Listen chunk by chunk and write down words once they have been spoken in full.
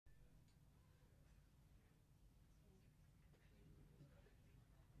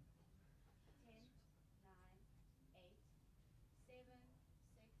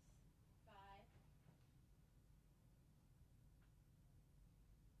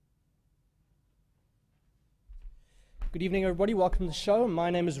Good evening, everybody. Welcome to the show. My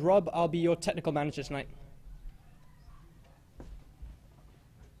name is Rob. I'll be your technical manager tonight.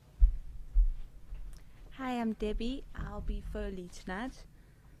 Hi, I'm Debbie. I'll be Foley tonight.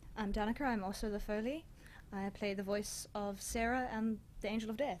 I'm Danica. I'm also the Foley. I play the voice of Sarah and the Angel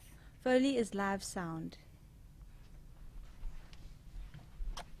of Death. Foley is live sound.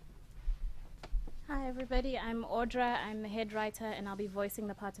 Hi everybody, I'm Audra, I'm the head writer and I'll be voicing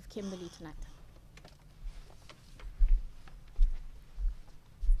the part of Kimberly tonight.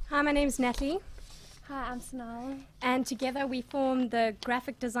 Hi, my name's Natalie, Hi, I'm Sonal. and together we form the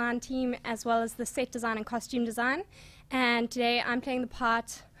graphic design team as well as the set design and costume design. And today I'm playing the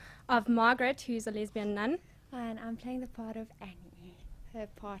part of Margaret, who's a lesbian nun. And I'm playing the part of Annie, her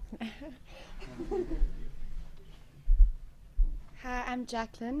partner. Hi, I'm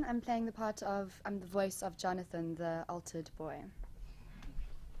Jacqueline. I'm the voice of Jonathan, the altered boy.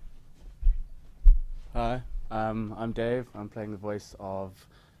 Hi, I'm Dave. I'm playing the voice of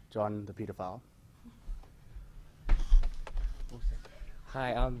John, the pedophile.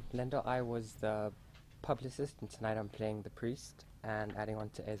 Hi, I'm Lendo. I was the publicist, and tonight I'm playing the priest and adding on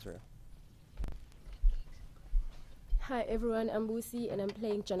to Ezra. Hi everyone, I'm Lucy and I'm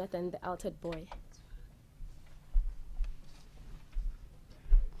playing Jonathan, the altered boy.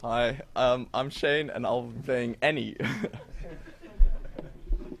 Hi, I'm Shane and I'll be playing Annie.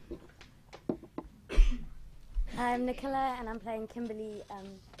 I'm Nicola and I'm playing Kimberly,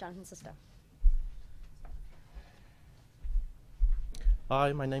 Jonathan's sister.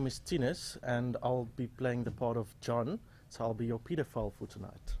 Hi, my name is Tines and I'll be playing the part of John, so I'll be your pedophile for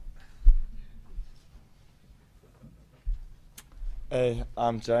tonight. Hey,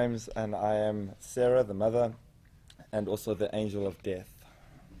 I'm James and I am Sarah, the mother, and also the Angel of Death.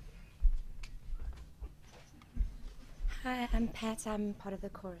 Hi, I'm Pat. I'm part of the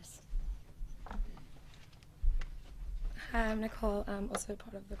chorus. Hi, I'm Nicole. I'm also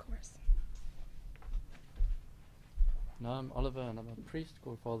part of the chorus. No, I'm Oliver and I'm a priest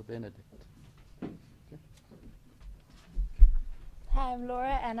called Father Benedict. Hi, I'm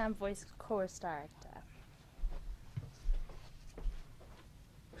Laura and I'm voice chorus director.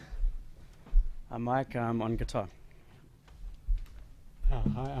 I'm Mike. I'm on guitar.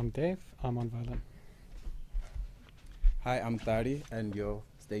 Hi, I'm Dave. I'm on violin. Hi, I'm Thadi and your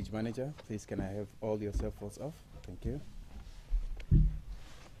stage manager. Please can I have all your cell phones off? Thank you.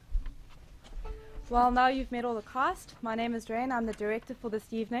 Well, now you've met all the cast. My name is Rain. I'm the director for this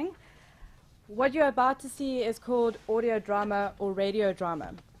evening. What you're about to see is called audio drama or radio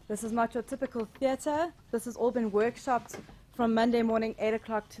drama. This is not your typical theatre. This has all been workshopped from Monday morning, 8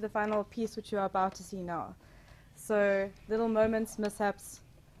 o'clock, to the final piece, which you're about to see now. So little moments, mishaps,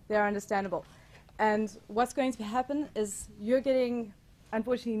 they're understandable. And what's going to happen is you're getting,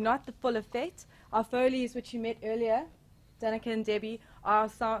 unfortunately, not the full effect. Our Foleys, which you met earlier, Danica and Debbie, are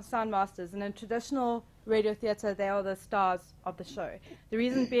sound masters. And in traditional radio theatre, they are the stars of the show. The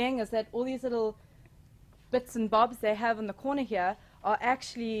reason being is that all these little bits and bobs they have in the corner here are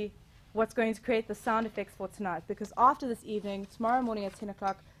actually what's going to create the sound effects for tonight. Because after this evening, tomorrow morning at 10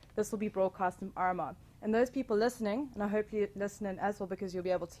 o'clock, this will be broadcast in Armagh. And those people listening, and I hope you listen in as well because you'll be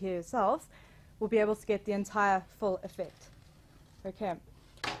able to hear yourselves, will be able to get the entire full effect. Okay,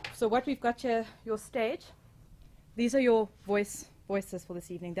 so what we've got here, your stage, these are your voices for this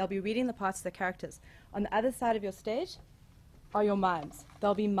evening. They'll be reading the parts of the characters. On the other side of your stage are your mimes.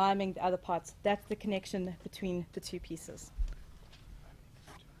 They'll be miming the other parts. That's the connection between the two pieces.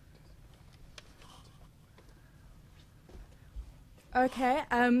 Okay,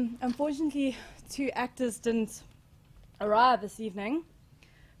 unfortunately, two actors didn't arrive this evening.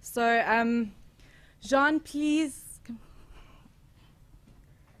 So, Jean, please.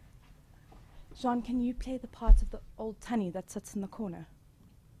 Jean, can you play the part of the old tunny that sits in the corner?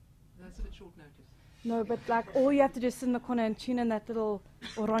 That's a bit short notice. No, but like all you have to do is sit in the corner and tune in that little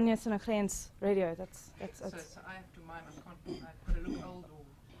Oranje Sinocrane's radio. That's So I have to mime. I can't look old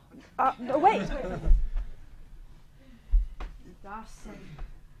or. no, wait.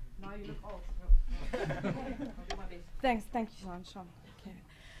 Now you look old. I'll do my best. Thank you, Sean. Okay.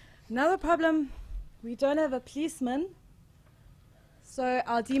 Another problem, we don't have a policeman, so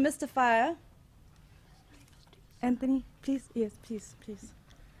I'll demystify. Anthony, please, yes, please.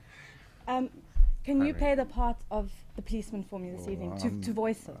 Can you play the part of the policeman for me this evening, to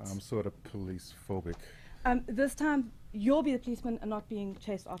voice it? I'm sort of police phobic. This time, you'll be the policeman and not being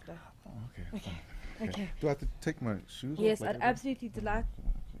chased after. Oh, Okay. Do I have to take my shoes off? Yes, like I'd everyone? absolutely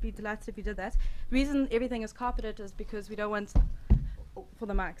be delighted if you did that. The reason everything is carpeted is because we don't want for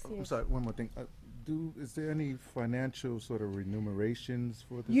the mics. I'm Yes. sorry, one more thing. Is there any financial sort of remunerations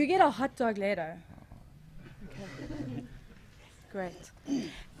for this? You get a hot dog later. Great.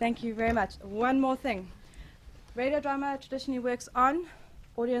 Thank you very much. One more thing. Radio drama traditionally works on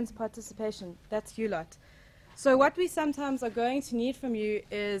audience participation. That's you lot. So what we sometimes are going to need from you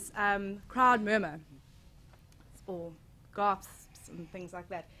is crowd murmur or gasps and things like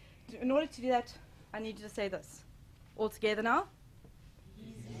that. In order to do that, I need you to say this. All together now?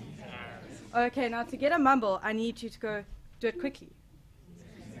 Okay, now to get a mumble, I need you to go do it quickly.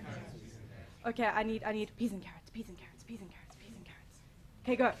 Okay, I need peas and carrots, peas and carrots, peas and carrots, peas and carrots.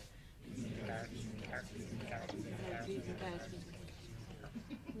 Okay, go.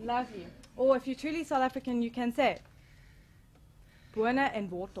 Lovely. Or if you're truly South African, you can say Bone en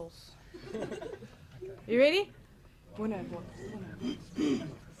wortels. You ready? Bone en wortels.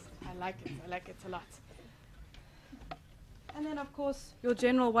 I like it a lot. And then, of course, your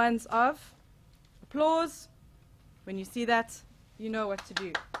general ones of applause. When you see that, you know what to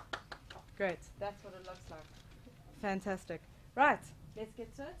do. Great. That's what it looks like. Fantastic. Right. Let's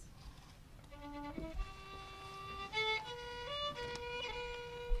get to it.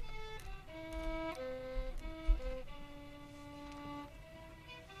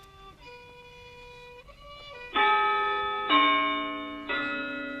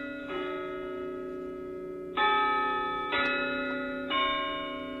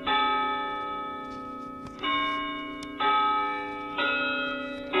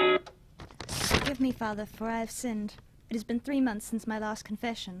 Forgive me, Father, for I have sinned. It has been 3 months since my last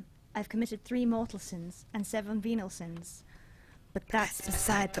confession. I have committed 3 mortal sins and 7 venial sins. But that's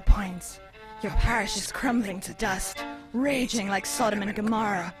beside the point. Your parish is crumbling to dust, raging like Sodom and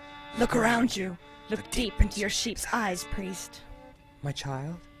Gomorrah. Look around you. Look deep into your sheep's eyes, priest. My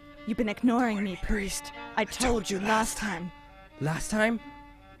child? You've been ignoring me, priest. I told you last time. Last time?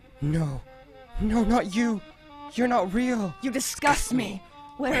 No. No, not you. You're not real. You disgust me.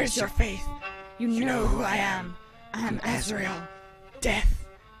 Where is your faith? You know who I am. I am Azrael. Death.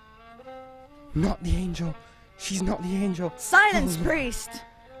 Not the angel. She's not the angel. Silence, priest!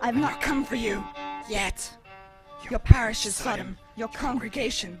 I've not come for you. Yet. Your parish is Sodom. Your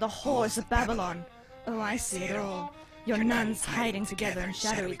congregation, the whores of Babylon. Oh, I see it all. Your nuns hiding together in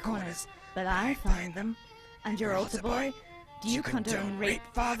shadowy corners. But I find them. And your altar boy? Do you condone rape,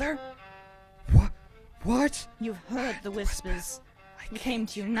 Father? What? You've heard the whispers. I came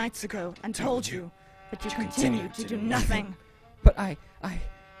to you nights ago and told you, but you continue to do nothing. But I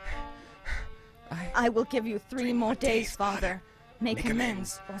will give you 3 more days, Father. Make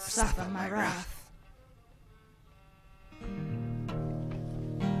amends or suffer my wrath.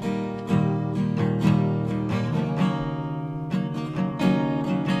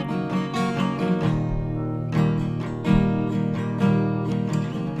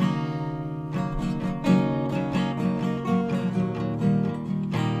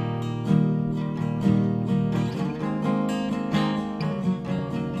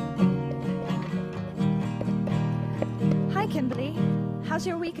 Kimberly, how's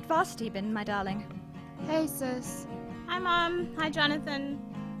your week at varsity been, my darling? Hey, sis. Hi, Mom. Hi, Jonathan.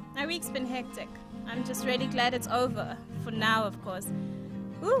 My week's been hectic. I'm just really glad it's over. For now, of course.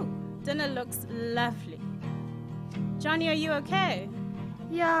 Ooh, dinner looks lovely. Johnny, are you okay?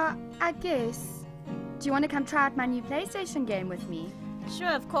 Yeah, I guess. Do you want to come try out my new PlayStation game with me?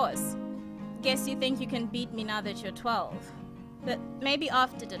 Sure, of course. Guess you think you can beat me now that you're 12. But maybe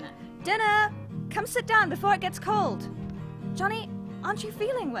after dinner. Dinner! Come sit down before it gets cold. Johnny, aren't you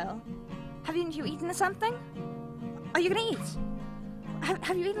feeling well? Haven't you eaten something? Are you gonna eat?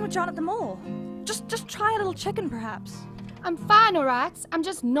 Have you eaten with John at the mall? Just try a little chicken, perhaps. I'm fine, alright. I'm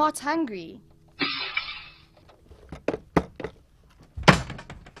just not hungry.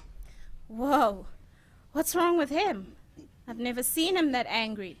 Whoa. What's wrong with him? I've never seen him that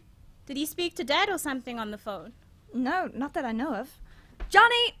angry. Did he speak to Dad or something on the phone? No, not that I know of.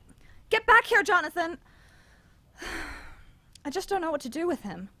 Johnny! Get back here, Jonathan! I just don't know what to do with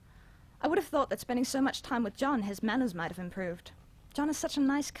him. I would have thought that spending so much time with John, his manners might have improved. John is such a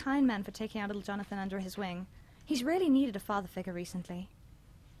nice, kind man for taking our little Jonathan under his wing. He's really needed a father figure recently.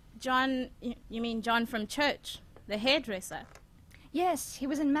 John, you mean John from church, the hairdresser? Yes, he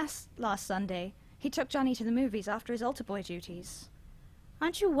was in Mass last Sunday. He took Johnny to the movies after his altar boy duties.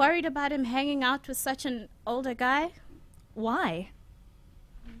 Aren't you worried about him hanging out with such an older guy? Why?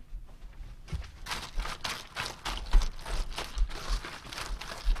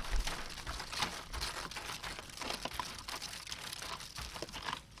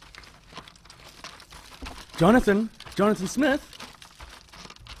 Jonathan Smith?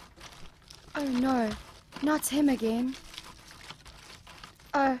 Oh no, not him again.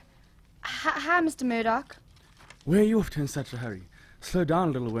 Oh, hi, Mr. Murdoch. Where are you off to in such a hurry? Slow down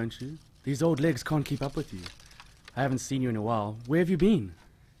a little, won't you? These old legs can't keep up with you. I haven't seen you in a while. Where have you been?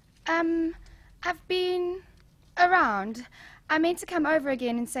 I've been around. I meant to come over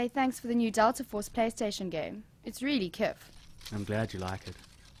again and say thanks for the new Delta Force PlayStation game. It's really kiff. I'm glad you like it.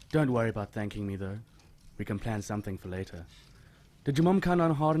 Don't worry about thanking me, though. We can plan something for later. Did your mom count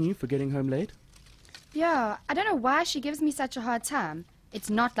on hard on you for getting home late? Yeah, I don't know why she gives me such a hard time. It's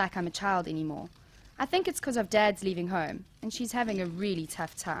not like I'm a child anymore. I think it's because of Dad's leaving home, and she's having a really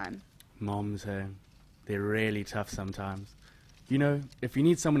tough time. Moms, hey. They're really tough sometimes. You know, if you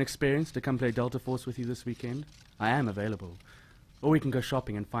need someone experienced to come play Delta Force with you this weekend, I am available. Or we can go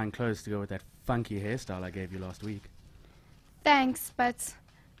shopping and find clothes to go with that funky hairstyle I gave you last week. Thanks, but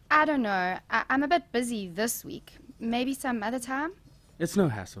I don't know. I'm a bit busy this week. Maybe some other time? It's no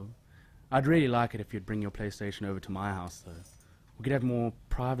hassle. I'd really like it if you'd bring your PlayStation over to my house, though. We could have more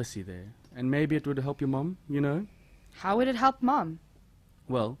privacy there, and maybe it would help your mom, you know? How would it help Mom?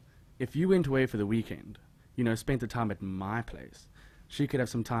 Well, if you went away for the weekend, you know, spent the time at my place, she could have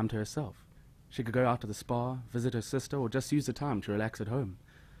some time to herself. She could go out to the spa, visit her sister, or just use the time to relax at home.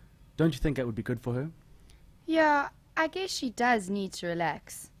 Don't you think that would be good for her? Yeah, I guess she does need to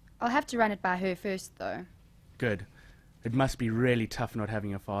relax. I'll have to run it by her first, though. Good. It must be really tough not having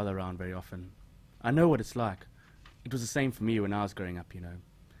your father around very often. I know what it's like. It was the same for me when I was growing up, you know.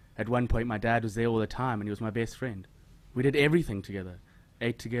 At one point, my dad was there all the time, and he was my best friend. We did everything together.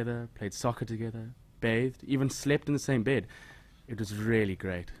 Ate together, played soccer together, bathed, even slept in the same bed. It was really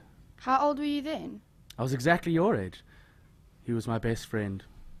great. How old were you then? I was exactly your age. He was my best friend.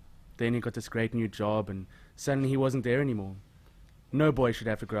 Then he got this great new job, and suddenly he wasn't there anymore. No boy should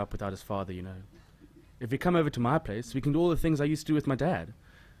have to grow up without his father, you know. If you come over to my place, we can do all the things I used to do with my dad.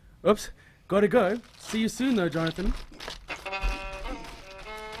 Oops, gotta go. See you soon, though, Jonathan.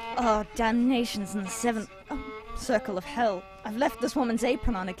 Oh, damnations in the seventh circle of hell. I've left this woman's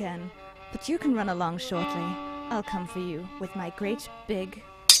apron on again. But you can run along shortly. I'll come for you with my great big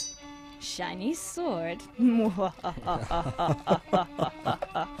shiny sword.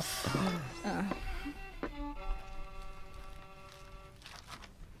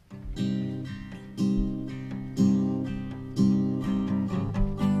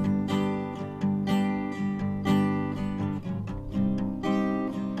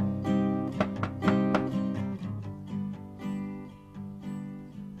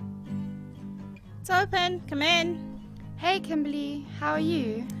 It's open. Come in. Hey, Kimberly. How are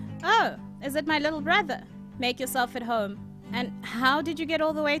you? Oh, is it my little brother? Make yourself at home. And how did you get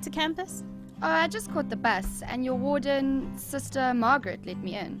all the way to campus? Oh, I just caught the bus, and your warden, Sister Margaret, let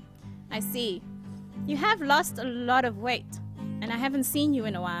me in. I see. You have lost a lot of weight, and I haven't seen you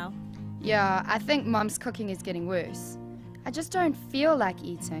in a while. Yeah, I think Mom's cooking is getting worse. I just don't feel like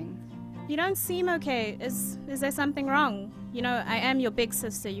eating. You don't seem okay. Is there something wrong? You know, I am your big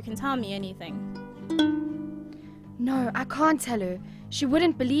sister. You can tell me anything. No, I can't tell her. She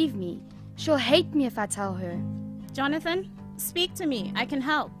wouldn't believe me. She'll hate me if I tell her. Jonathan, speak to me. I can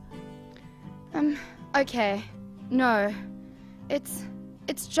help. Okay. No. It's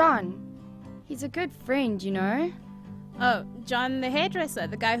John. He's a good friend, you know. Oh, John the hairdresser,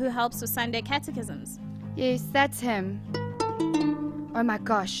 the guy who helps with Sunday catechisms. Yes, that's him. Oh my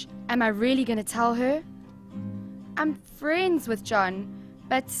gosh, am I really gonna tell her? I'm friends with John,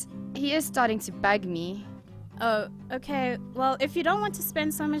 but he is starting to bug me. Oh, okay. Well, if you don't want to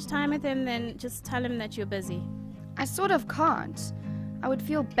spend so much time with him, then just tell him that you're busy. I sort of can't. I would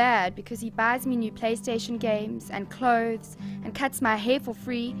feel bad because he buys me new PlayStation games and clothes and cuts my hair for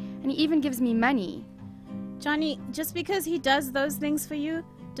free, and he even gives me money. Johnny, just because he does those things for you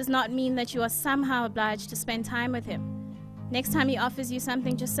does not mean that you are somehow obliged to spend time with him. Next time he offers you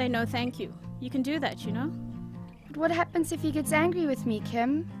something, just say no thank you. You can do that, you know? But what happens if he gets angry with me,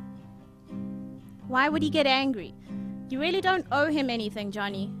 Kim? Why would he get angry? You really don't owe him anything,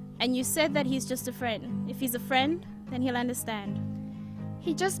 Johnny. And you said that he's just a friend. If he's a friend, then he'll understand.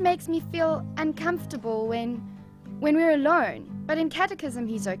 He just makes me feel uncomfortable when we're alone. But in catechism,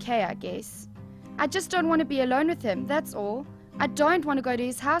 he's okay, I guess. I just don't want to be alone with him, that's all. I don't want to go to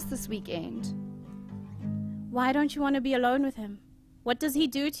his house this weekend. Why don't you want to be alone with him? What does he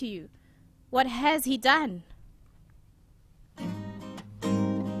do to you? What has he done?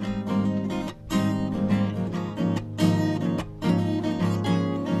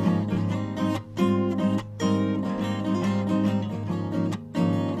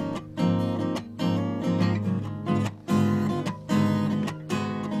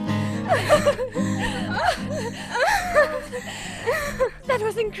 That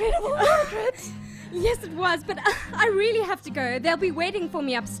was incredible, Margaret. Yes, it was, but I really have to go. They'll be waiting for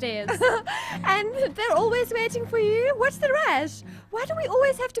me upstairs. And they're always waiting for you? What's the rush? Why do we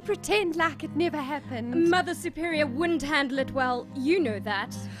always have to pretend like it never happened? Mother Superior wouldn't handle it well. You know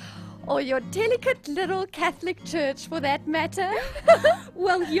that. Or your delicate little Catholic Church, for that matter.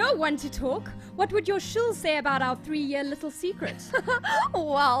 Well, you're one to talk. What would your shul say about our 3-year little secret?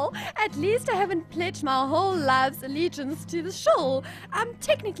 Well, at least I haven't pledged my whole life's allegiance to the shul. I'm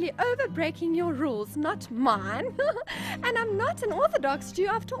technically over-breaking your rules, not mine. And I'm not an Orthodox Jew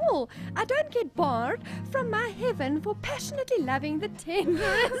after all. I don't get barred from my heaven for passionately loving the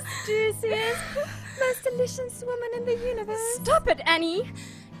tenderest, juiciest, most delicious woman in the universe. Stop it, Annie.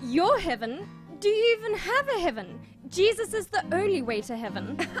 Your heaven? Do you even have a heaven? Jesus is the only way to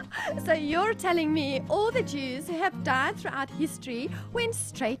heaven. So you're telling me all the Jews who have died throughout history went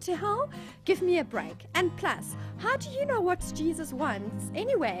straight to hell? Give me a break. And plus, how do you know what Jesus wants?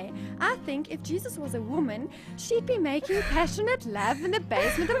 Anyway, I think if Jesus was a woman, she'd be making passionate love in the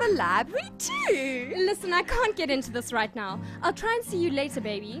basement of a library too. Listen, I can't get into this right now. I'll try and see you later,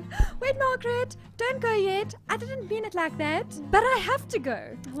 baby. Wait, Margaret, don't go yet. I didn't mean it like that. But I have to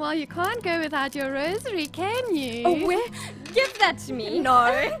go. Well, you can't go without your rosary, can you? Oh, where? Give that to me.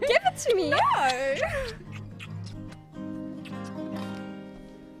 No. Give it to me. No.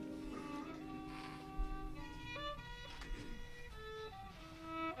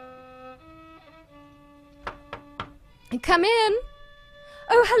 Come in.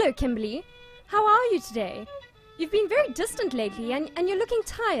 Oh, hello, Kimberly. How are you today? You've been very distant lately and you're looking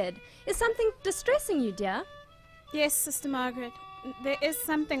tired. Is something distressing you, dear? Yes, Sister Margaret. There is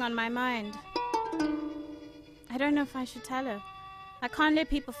something on my mind. I don't know if I should tell her. I can't let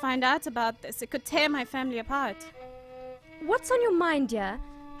people find out about this. It could tear my family apart. What's on your mind, dear?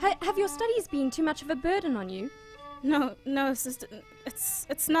 Have your studies been too much of a burden on you? No, sister.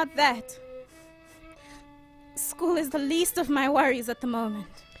 It's not that. School is the least of my worries at the moment.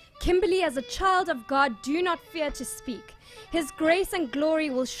 Kimberly, as a child of God, do not fear to speak. His grace and glory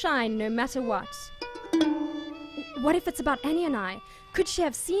will shine no matter what. What if it's about Annie and I? Could she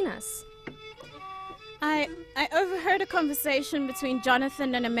have seen us? I overheard a conversation between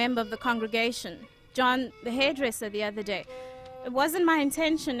Jonathan and a member of the congregation, John, the hairdresser, the other day. It wasn't my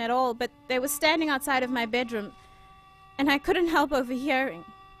intention at all, but they were standing outside of my bedroom, and I couldn't help overhearing.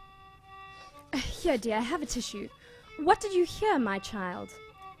 Here, dear, have a tissue. What did you hear, my child?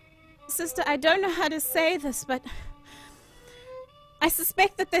 Sister, I don't know how to say this, but I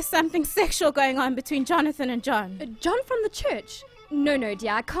suspect that there's something sexual going on between Jonathan and John. John from the church? No,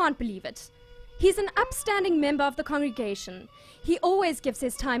 dear, I can't believe it. He's an upstanding member of the congregation. He always gives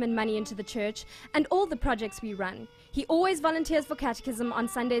his time and money into the church and all the projects we run. He always volunteers for catechism on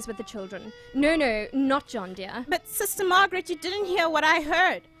Sundays with the children. No, not John, dear. But Sister Margaret, you didn't hear what I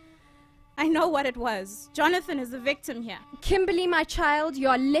heard. I know what it was. Jonathan is the victim here. Kimberly, my child, you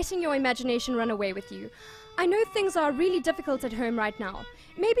are letting your imagination run away with you. I know things are really difficult at home right now.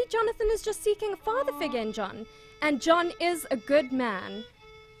 Maybe Jonathan is just seeking a father figure in John. And John is a good man.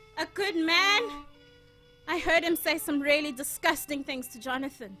 A good man? I heard him say some really disgusting things to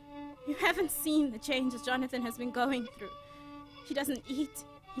Jonathan. You haven't seen the changes Jonathan has been going through. He doesn't eat.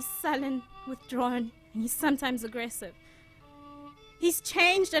 He's sullen, withdrawn, and he's sometimes aggressive. He's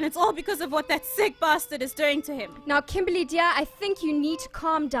changed, and it's all because of what that sick bastard is doing to him. Now, Kimberly, dear, I think you need to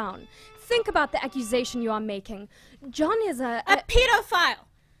calm down. Think about the accusation you are making. John is a pedophile!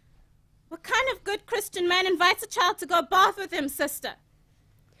 What kind of good Christian man invites a child to go bath with him, sister?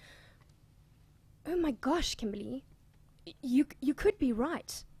 Oh my gosh, Kimberly. You could be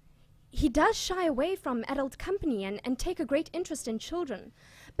right. He does shy away from adult company and take a great interest in children.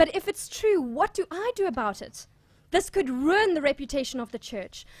 But if it's true, what do I do about it? This could ruin the reputation of the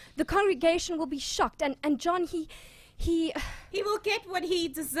church. The congregation will be shocked, and John, he will get what he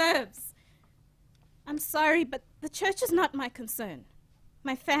deserves. I'm sorry, but the church is not my concern.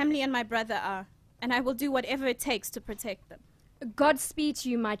 My family and my brother are, and I will do whatever it takes to protect them. Godspeed to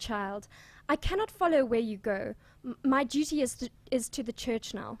you, my child. I cannot follow where you go. My duty is to the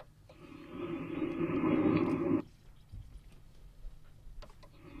church now.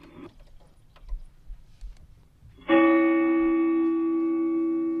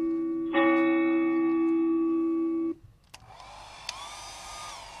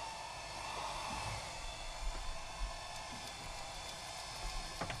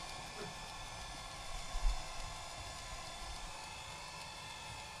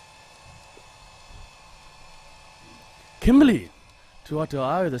 Kimberly! To what do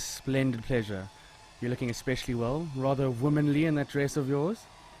I owe this splendid pleasure? You're looking especially well, rather womanly in that dress of yours.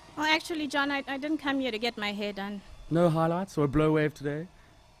 Well, actually, John, I didn't come here to get my hair done. No highlights or a blow wave today?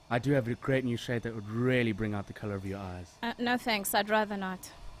 I do have a great new shade that would really bring out the colour of your eyes. No thanks, I'd rather not.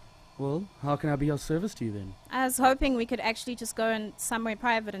 Well, how can I be of service to you then? I was hoping we could actually just go in somewhere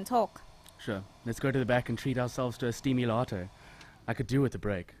private and talk. Sure. Let's go to the back and treat ourselves to a steamy latte. I could do with a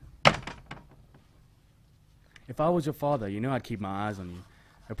break. If I was your father, you know I'd keep my eyes on you.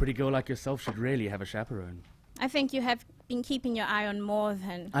 A pretty girl like yourself should really have a chaperone. I think you have been keeping your eye on more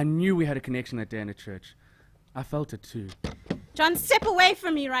than... I knew we had a connection that day in the church. I felt it too. John, step away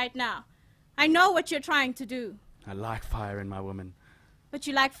from me right now. I know what you're trying to do. I like fire in my woman. But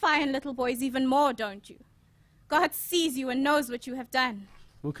you like fire in little boys even more, don't you? God sees you and knows what you have done.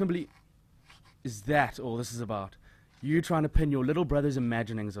 Well, Kimberly, is that all this is about? You trying to pin your little brother's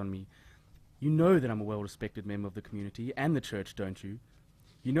imaginings on me. You know that I'm a well-respected member of the community and the church, don't you?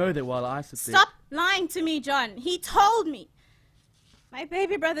 You know that while I sit there... Stop lying to me, John. He told me. My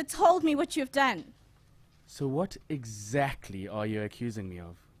baby brother told me what you've done. So what exactly are you accusing me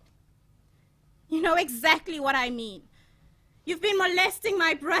of? You know exactly what I mean. You've been molesting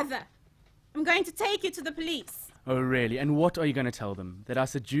my brother. I'm going to take you to the police. Oh, really? And what are you going to tell them? That I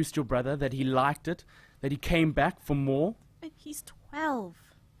seduced your brother? That he liked it? That he came back for more? But he's 12.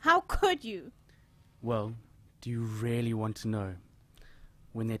 How could you? Well, do you really want to know?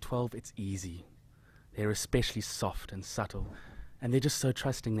 When they're 12, it's easy. They're especially soft and subtle, and they're just so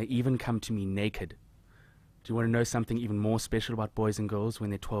trusting they even come to me naked. Do you want to know something even more special about boys and girls when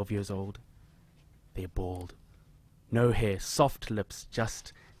they're 12 years old? They're bald. No hair, soft lips,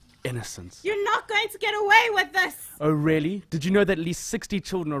 just innocence. You're not going to get away with this! Oh, really? Did you know that at least 60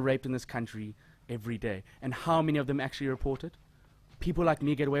 children are raped in this country every day? And how many of them actually report it? People like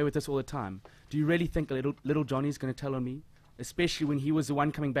me get away with this all the time. Do you really think little Johnny's going to tell on me? Especially when he was the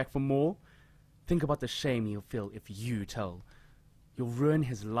one coming back for more? Think about the shame he'll feel if you tell. You'll ruin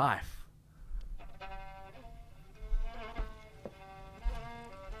his life.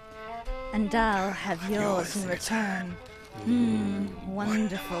 And I'll have yours in return.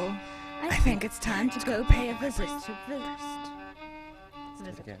 Wonderful. I think it's time to go pay a visit to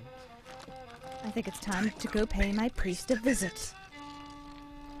Again. I think it's time to go pay my priest a visit.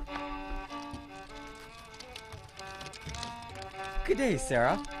 Good day,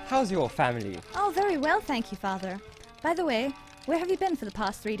 Sarah. How's your family? Oh, very well, thank you, Father. By the way, where have you been for the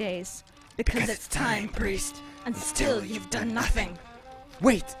past 3 days? Because it's time, priest, and still you've done nothing.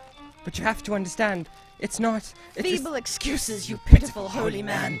 Wait! But you have to understand, it's not... Feeble excuses, you pitiful holy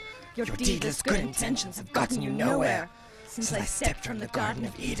man. Your deedless good intentions have gotten you nowhere. Since I stepped from the Garden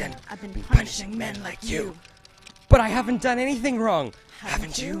of Eden, I've been punishing men like you. But I haven't done anything wrong.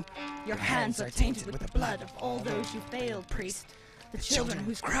 Haven't you? Your hands are tainted with the blood of all those you failed, priest. The children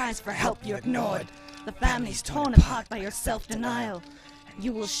whose cries for help you ignored. The families torn apart by your self-denial.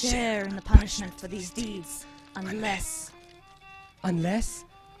 You will share in the punishment for these deeds, unless... Unless?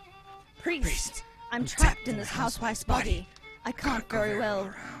 Priest, I'm trapped in this housewife's body. I can't very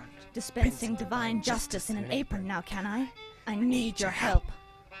well dispensing divine justice in an apron now, can I? I need your help.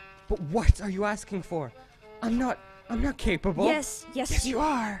 But what are you asking for? I'm not capable. Yes, you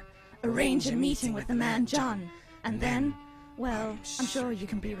are. Arrange a meeting with the man John, and then, well, I'm sure you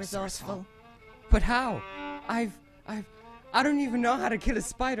can be resourceful. But how? I don't even know how to kill a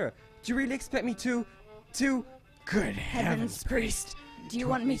spider. Do you really expect me to... Good heavens, priest. Do you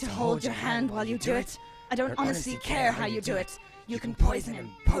want me to hold your hand while you do it? I don't honestly care how you do it. You can poison him,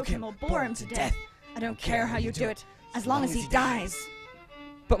 poke him, or bore him to death. I don't care how you do it, as long as he dies.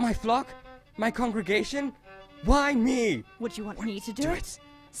 But my flock? My congregation? Why me? Would you want me to do it?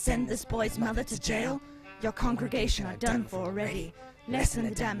 Send this boy's mother to jail? Your congregation are done for already. Lessen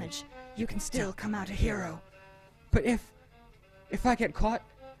the damage. You can still come out a hero. But if I get caught,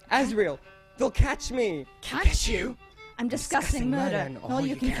 Azrael, they'll catch me. Catch you? I'm discussing murder, and all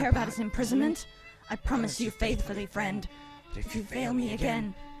you can care about is imprisonment. I promise you faithfully, friend. If you fail me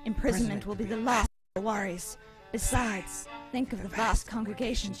again, imprisonment will be the last of your worries. Besides, think of the vast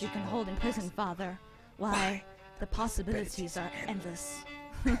congregations you can hold in prison, Father. Why, the possibilities are endless.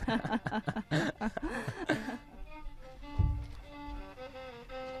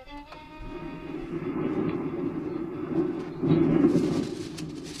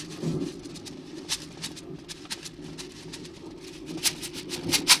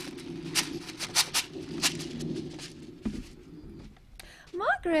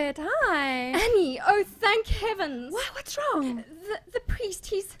 Margaret, hi. Annie, oh, thank heavens. What's wrong? The priest,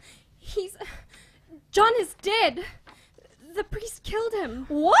 he's... John is dead. The priest killed him.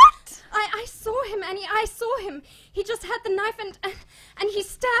 What? I saw him, Annie, I saw him. He just had the knife and he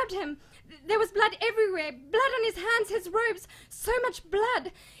stabbed him. There was blood everywhere. Blood on his hands, his robes. So much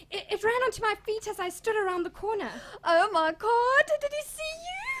blood. It ran onto my feet as I stood around the corner. Oh my God, did he see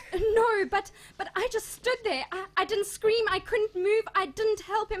you? No, but I just stood there. I didn't scream. I couldn't move. I didn't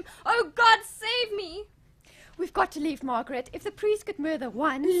help him. Oh, God, save me. We've got to leave, Margaret. If the priest could murder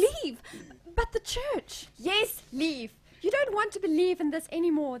once... Leave? But the church. Yes, leave. You don't want to believe in this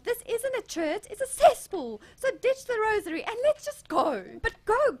anymore. This isn't a church, it's a cesspool. So ditch the rosary and let's just go. But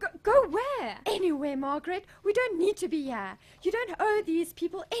go where? Anywhere, Margaret. We don't need to be here. You don't owe these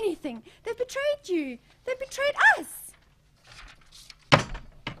people anything. They've betrayed you. They've betrayed us.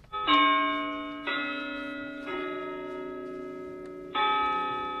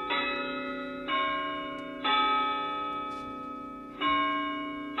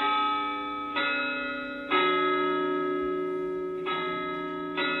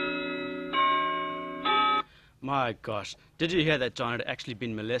 My gosh, did you hear that John had actually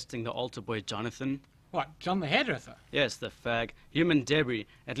been molesting the altar boy Jonathan? What, John the hairdresser? Yes, the fag. Human debris.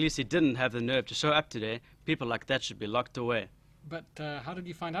 At least he didn't have the nerve to show up today. People like that should be locked away. But how did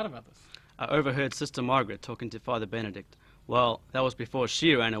you find out about this? I overheard Sister Margaret talking to Father Benedict. Well, that was before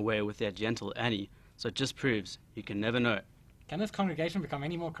she ran away with that gentle Annie, so it just proves you can never know. Can this congregation become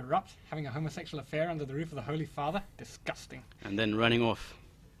any more corrupt, having a homosexual affair under the roof of the Holy Father? Disgusting. And then running off.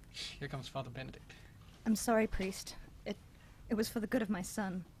 Here comes Father Benedict. I'm sorry, priest. It was for the good of my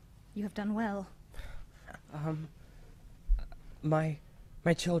son. You have done well. My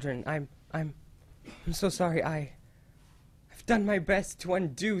children, I'm so sorry. I've done my best to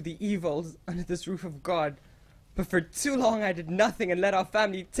undo the evils under this roof of God, but for too long I did nothing and let our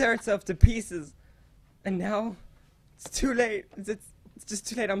family tear itself to pieces. And now, it's too late. It's just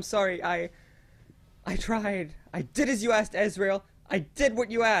too late. I'm sorry. I tried. I did as you asked, Ezrael. I did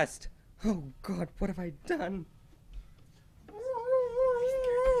what you asked. Oh God, what have I done?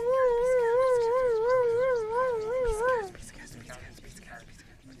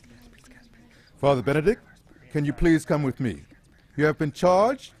 Father Benedict, can you please come with me? You have been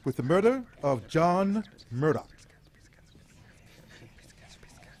charged with the murder of John Murdoch.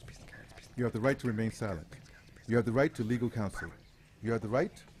 You have the right to remain silent. You have the right to legal counsel. You have the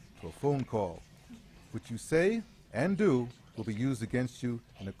right to a phone call. What you say and do will be used against you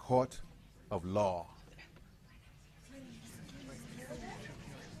in a court of law.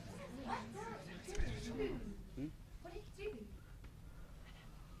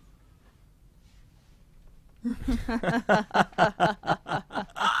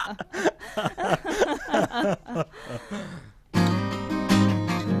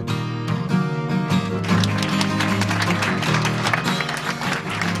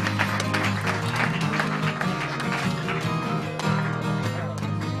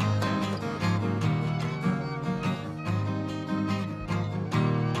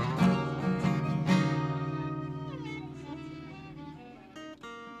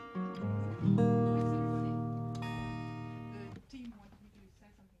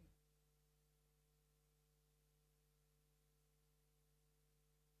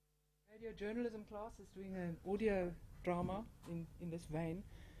 Radio journalism class is doing an audio drama in this vein.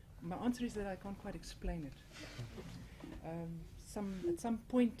 My answer is that I can't quite explain it. At some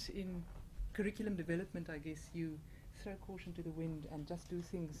point in curriculum development, I guess, you throw caution to the wind and just do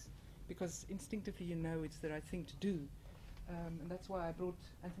things because instinctively you know it's the right thing to do. And that's why I brought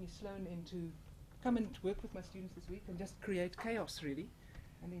Anthony Sloan in to come and work with my students this week and just create chaos, really,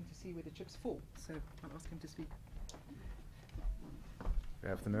 and then to see where the chips fall. So I'll ask him to speak.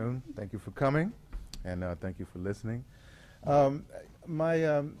 Good afternoon. Thank you for coming, and thank you for listening. Let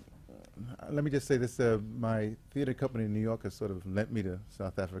me just say this, my theater company in New York has sort of lent me to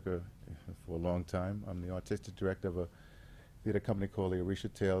South Africa for a long time. I'm the artistic director of a theater company called the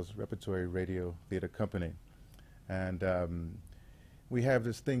Orisha Tales Repertory Radio Theater Company. And we have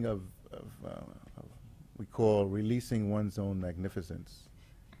this thing of we call releasing one's own magnificence.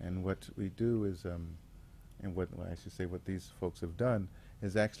 And what we do is, and what I should say what these folks have done,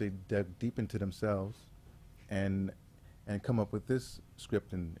 is actually dug deep into themselves and come up with this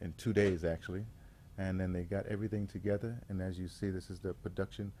script in 2 days, actually. And then they got everything together, and as you see, this is the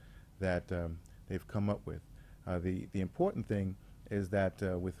production that they've come up with. The important thing is that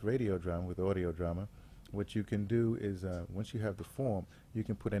with radio drama, with audio drama, what you can do is, once you have the form, you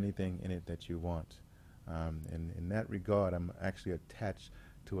can put anything in it that you want. And in that regard, I'm actually attached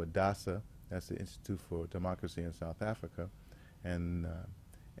to ADASA, that's the Institute for Democracy in South Africa, and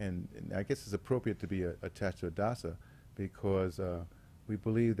I guess it's appropriate to be attached to ADASA because we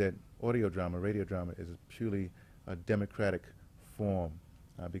believe that audio drama, radio drama, is purely a democratic form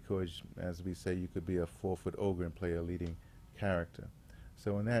because, as we say, you could be a 4-foot ogre and play a leading character.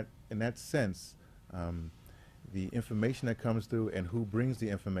 So in that sense, the information that comes through and who brings the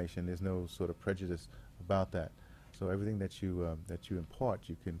information, there's no sort of prejudice about that. So everything that you impart,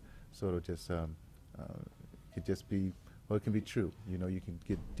 you can sort of just could just be, well, it can be true. You know, you can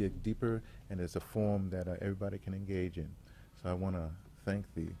dig deeper, and it's a form that everybody can engage in. So I want to thank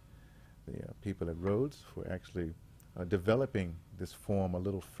the people at Rhodes for actually developing this form a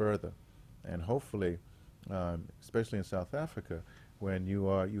little further, and hopefully, especially in South Africa, when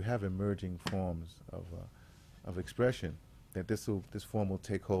you have emerging forms of expression, that this form will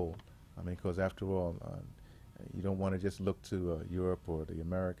take hold. I mean, because after all, you don't want to just look to Europe or the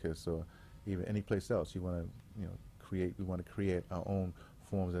Americas or even any place else. You want to, create. We want to create our own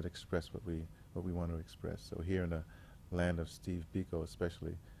forms that express what we want to express. So here in the land of Steve Biko,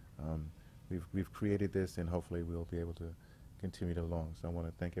 especially, we've created this, and hopefully we'll be able to continue it along. So I want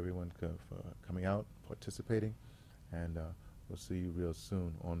to thank everyone for coming out, participating, and we'll see you real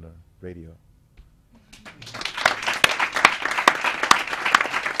soon on the radio.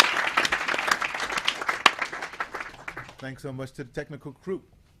 Thanks so much to the technical crew.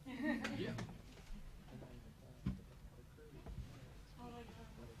 Yeah.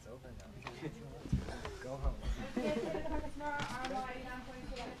 Go home.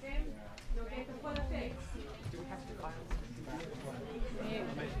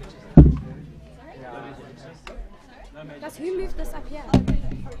 Does who moved this up here?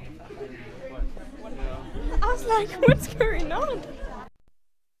 I was like, what's going on?